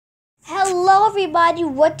Hello everybody,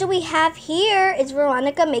 what do we have here? It's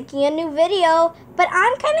Veronica making a new video, but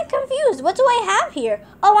I'm kind of confused. What do I have here?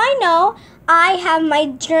 Oh, I know. I have my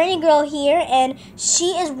journey girl here, and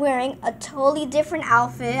she is wearing a totally different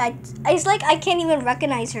outfit. It's like I can't even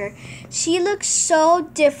recognize her. She looks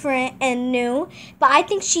so different and new, but I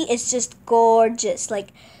think she is just gorgeous. Like,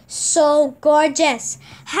 so gorgeous.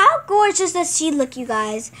 How gorgeous does she look, you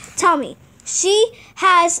guys? Tell me. She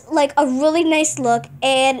has like a really nice look,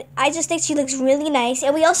 and I just think she looks really nice.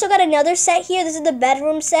 And we also got another set here. This is the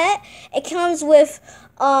bedroom set. It comes with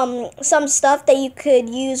some stuff that you could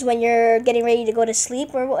use when you're getting ready to go to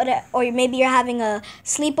sleep, or maybe you're having a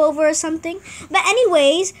sleepover or something. But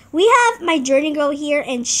anyways, we have my journey girl here,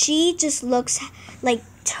 and she just looks like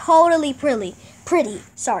totally pretty.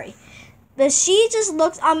 Sorry, but she just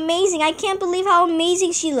looks amazing. I can't believe how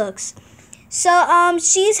amazing she looks. So,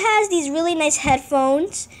 she has these really nice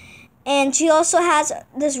headphones, and she also has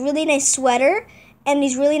this really nice sweater and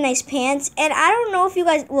these really nice pants. And I don't know if you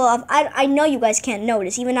guys, well, I know you guys can't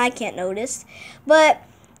notice, even I can't notice, but,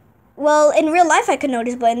 well, in real life I can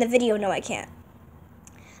notice, but in the video, no, I can't.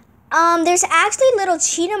 There's actually little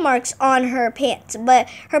cheetah marks on her pants, but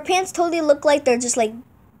her pants totally look like they're just like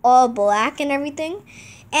all black and everything.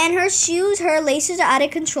 And her shoes, her laces are out of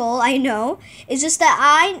control, I know. It's just that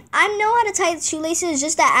I know how to tie shoelaces. It's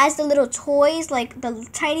just that as the little toys, like the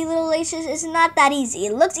tiny little laces, it's not that easy.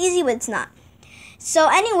 It looks easy, but it's not. So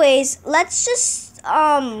anyways, let's just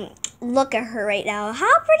look at her right now.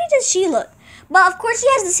 How pretty does she look? But of course she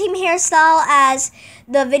has the same hairstyle as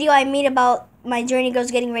the video I made about my journey girls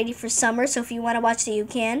getting ready for summer. So if you want to watch it, you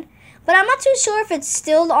can. But I'm not too sure if it's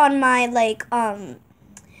still on my, like, I'm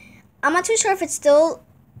not too sure if it's still...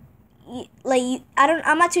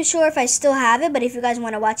 I'm not too sure if I still have it, but if you guys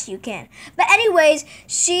want to watch it, you can. But anyways,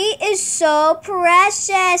 she is so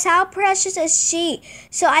precious. How precious is she?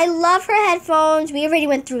 So I love her headphones. We already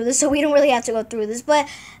went through this, so we don't really have to go through this. But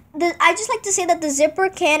I just like to say that the zipper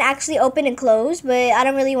can actually open and close, but I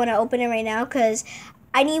don't really want to open it right now because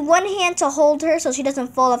I need one hand to hold her so she doesn't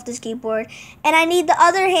fall off the skateboard, and I need the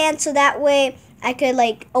other hand so that way I could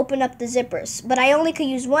like open up the zippers. But I only could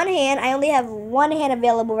use one hand. I only have one hand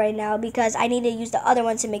available right now because I need to use the other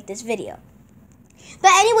one to make this video. But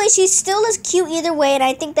anyway, she still is cute either way, and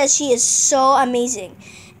I think that she is so amazing.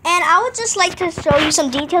 And I would just like to show you some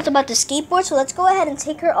details about the skateboard. So let's go ahead and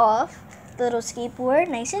take her off the little skateboard,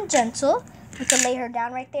 nice and gentle. You can lay her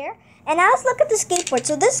down right there. And now let's look at the skateboard.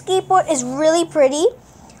 So this skateboard is really pretty.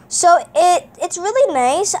 So it's really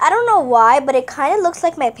nice. I don't know why, but it kind of looks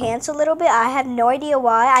like my pants a little bit. I have no idea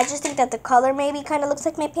why. I just think that the color maybe kind of looks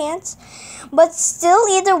like my pants. But still,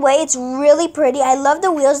 either way, it's really pretty. I love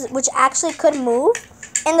the wheels, which actually could move.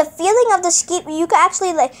 And the feeling of the you could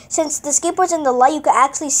actually, like, since the skateboard's in the light, you could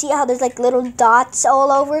actually see how there's like little dots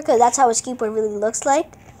all over, because that's how a skateboard really looks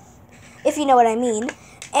like, if you know what I mean.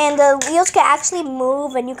 And the wheels can actually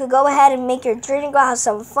move, and you could go ahead and make your journey girl have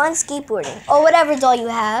some fun skateboarding or whatever doll you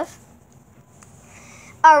have.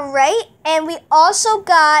 Alright, and we also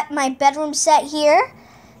got my bedroom set here.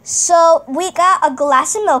 So we got a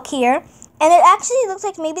glass of milk here, and it actually looks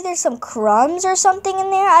like maybe there's some crumbs or something in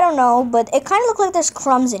there. I don't know, but it kind of looks like there's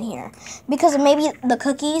crumbs in here because of maybe the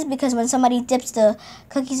cookies, because when somebody dips the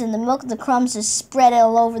cookies in the milk, the crumbs just spread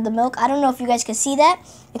all over the milk. I don't know if you guys can see that.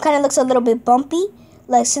 It kind of looks a little bit bumpy.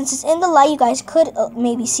 Like, since it's in the light, you guys could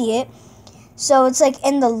maybe see it. So it's like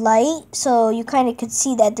in the light, so you kind of could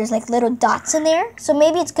see that there's like little dots in there. So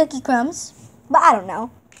maybe it's cookie crumbs, but I don't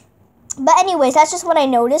know. But anyways, that's just what I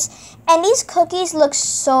noticed. And these cookies look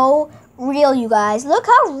so real, you guys. Look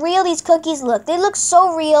how real these cookies look. They look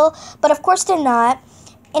so real, but of course they're not.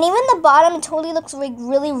 And even the bottom, it totally looks like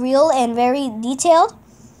really real and very detailed.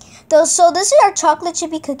 So this is our chocolate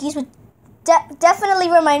chippy cookies, with definitely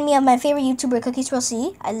remind me of my favorite YouTuber, Cookie Swirl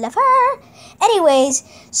C. I love her. Anyways,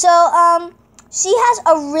 so she has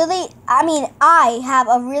I have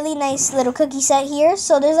a really nice little cookie set here.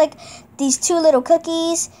 So there's like these two little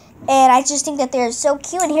cookies, and I just think that they're so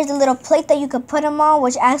cute. And here's a little plate that you could put them on,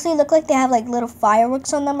 which actually look like they have like little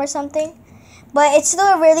fireworks on them or something. But it's still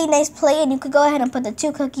a really nice plate, and you could go ahead and put the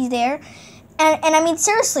two cookies there. And I mean,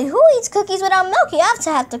 seriously, who eats cookies without milk? You have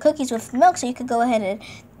to have the cookies with milk, so you could go ahead and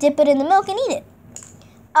dip it in the milk and eat it.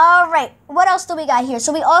 Alright, what else do we got here?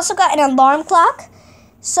 So we also got an alarm clock.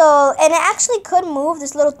 So, and it actually could move,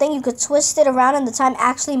 this little thing. You could twist it around and the time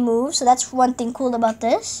actually moves. So that's one thing cool about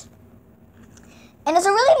this. And it's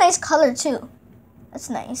a really nice color too.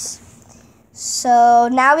 That's nice. So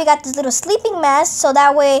now we got this little sleeping mask. So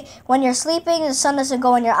that way when you're sleeping, the sun doesn't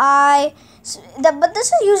go in your eye. But this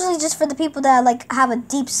is usually just for the people that like have a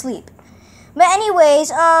deep sleep. But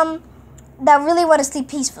anyways, that really want to sleep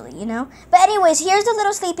peacefully, you know? But anyways, here's the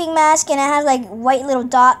little sleeping mask, and it has like white little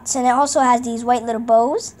dots, and it also has these white little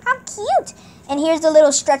bows. How cute! And here's the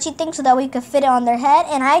little stretchy thing so that we could fit it on their head,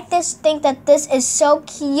 and I just think that this is so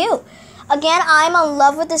cute. Again, I'm in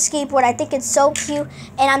love with the skateboard. I think it's so cute,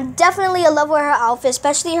 and I'm definitely in love with her outfit,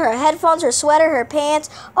 especially her headphones, her sweater, her pants.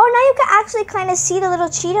 Oh, now you can actually kind of see the little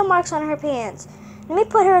cheetah marks on her pants. Let me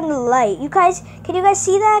put her in the light. Can you guys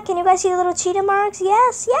see that? Can you guys see the little cheetah marks?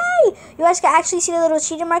 Yes, yay! You guys can actually see the little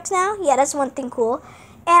cheetah marks now? Yeah, that's one thing cool.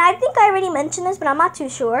 And I think I already mentioned this, but I'm not too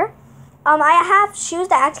sure. I have shoes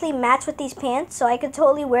that actually match with these pants, so I could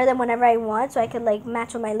totally wear them whenever I want, so I could like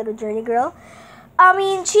match with my little journey girl. I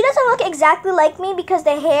mean, she doesn't look exactly like me because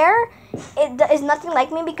the hair is nothing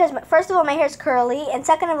like me because first of all, my hair is curly, and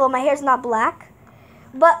second of all, my hair is not black.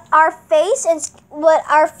 But our face is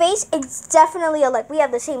definitely alike. We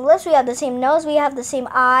have the same lips, we have the same nose, we have the same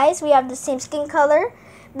eyes, we have the same skin color.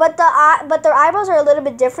 But their eyebrows are a little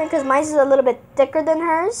bit different because mine is a little bit thicker than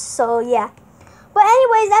hers. So yeah. But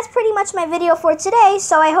anyways, that's pretty much my video for today.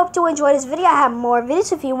 So I hope you enjoyed this video. I have more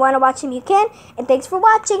videos. If you want to watch them, you can. And thanks for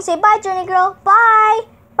watching. Say bye, Journey Girl. Bye.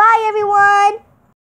 Bye, everyone.